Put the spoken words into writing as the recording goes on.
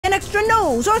an extra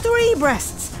nose or 3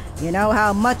 breasts. You know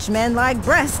how much men like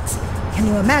breasts. Can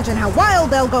you imagine how wild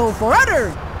they'll go for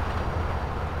udders?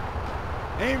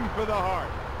 Aim for the heart.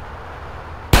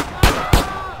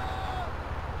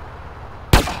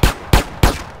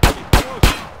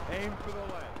 Aim for the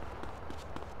leg.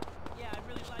 Yeah, I'd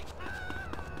really like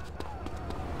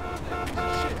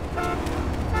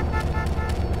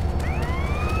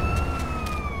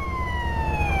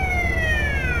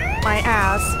my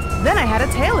ass. Then I had a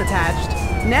tail attached.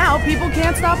 Now people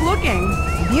can't stop looking.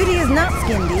 Beauty is not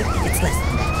skin deep, it's less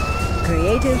than that.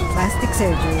 Creative plastic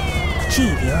surgery.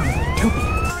 Achieve your own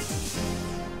utopia.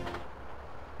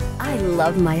 I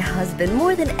love my husband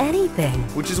more than anything.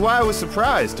 Which is why I was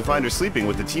surprised to find her sleeping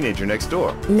with the teenager next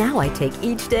door. Now I take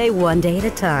each day one day at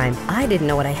a time. I didn't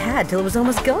know what I had till it was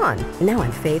almost gone. Now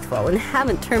I'm faithful and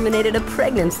haven't terminated a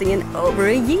pregnancy in over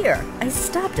a year. I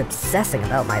stopped obsessing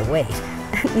about my weight.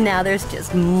 Now there's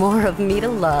just more of me to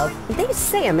love. They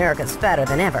say America's fatter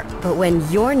than ever, but when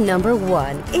you're number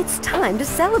one, it's time to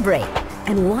celebrate.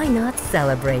 And why not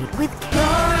celebrate with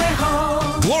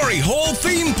Glory Hole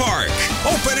Theme Park.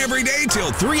 Open every day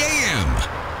till 3 a.m.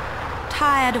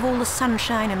 Tired of all the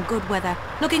sunshine and good weather?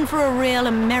 Looking for a real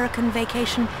American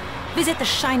vacation? Visit the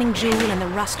shining jewel in the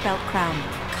Rust Belt crown,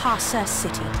 Casa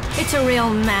City. It's a real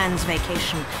man's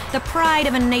vacation. The pride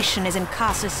of a nation is in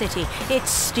Casa City. It's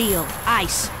steel,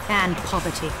 ice, and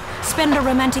poverty. Spend a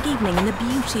romantic evening in the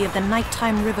beauty of the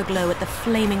nighttime river glow at the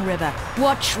flaming river.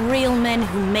 Watch real men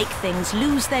who make things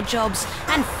lose their jobs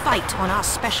and fight on our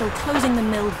special Closing the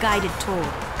Mill guided tour.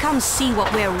 Come see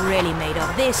what we're really made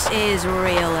of. This is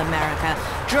real America.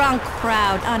 Drunk,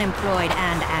 proud, unemployed,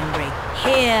 and angry.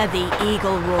 Hear the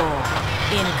eagle roar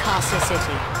in Casa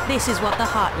City. This is what the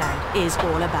Heartland is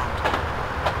all about.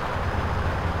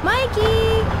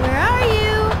 Mikey, where are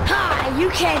you? Hi, you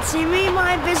can't see me.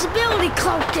 My invisibility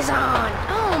cloak is on.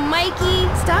 Oh, Mikey,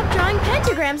 stop drawing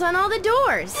pentagrams on all the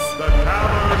doors. The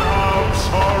Cavern of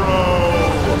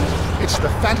Sorrow. It's the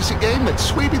fantasy game that's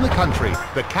sweeping the country.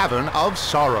 The Cavern of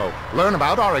Sorrow. Learn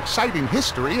about our exciting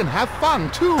history and have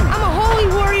fun, too. I'm a holy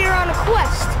warrior on a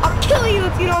quest. I'll kill you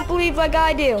if you don't believe like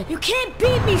I do. You can't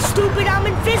beat me, stupid. I'm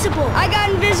invisible. I got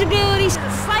invisibility.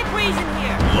 slight reason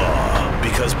here. Law,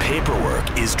 because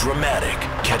paperwork is dramatic.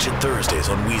 Catch it Thursdays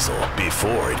on Weasel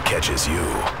before it catches you.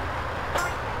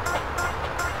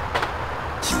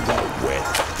 You want wet,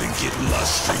 then get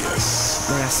lustrous.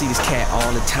 Man, I see this cat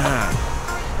all the time.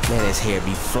 Man, his hair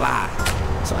be fly.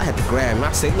 So I had to grab him.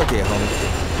 I said, look here, homie.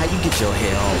 How you get your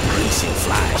hair all greasy and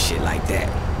fly and shit like that?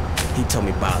 He told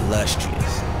me about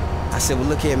lustrous. I said, well,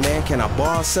 look here, man. Can I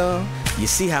borrow some? You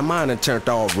see how mine done turned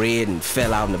all red and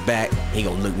fell out in the back? He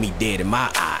gonna look me dead in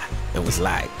my eye. It was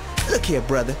like, look here,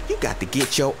 brother. You got to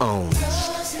get your own.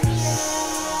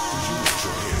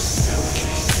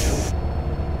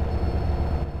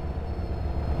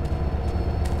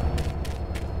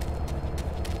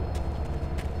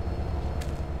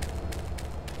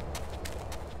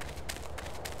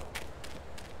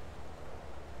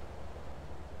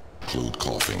 Include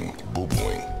coughing,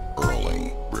 boobling,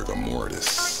 earling, rigor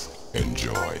mortis.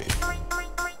 Enjoy.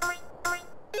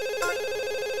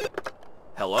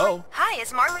 Hello? Hi,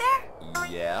 is Mark there?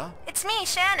 Yeah? It's me,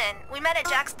 Shannon. We met at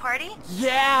Jack's party.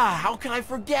 Yeah! How can I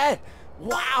forget?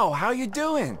 Wow, how you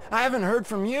doing? I haven't heard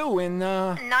from you in,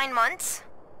 9 months.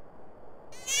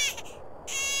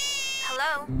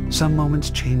 Hello? Some moments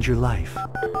change your life.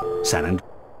 San Andreas.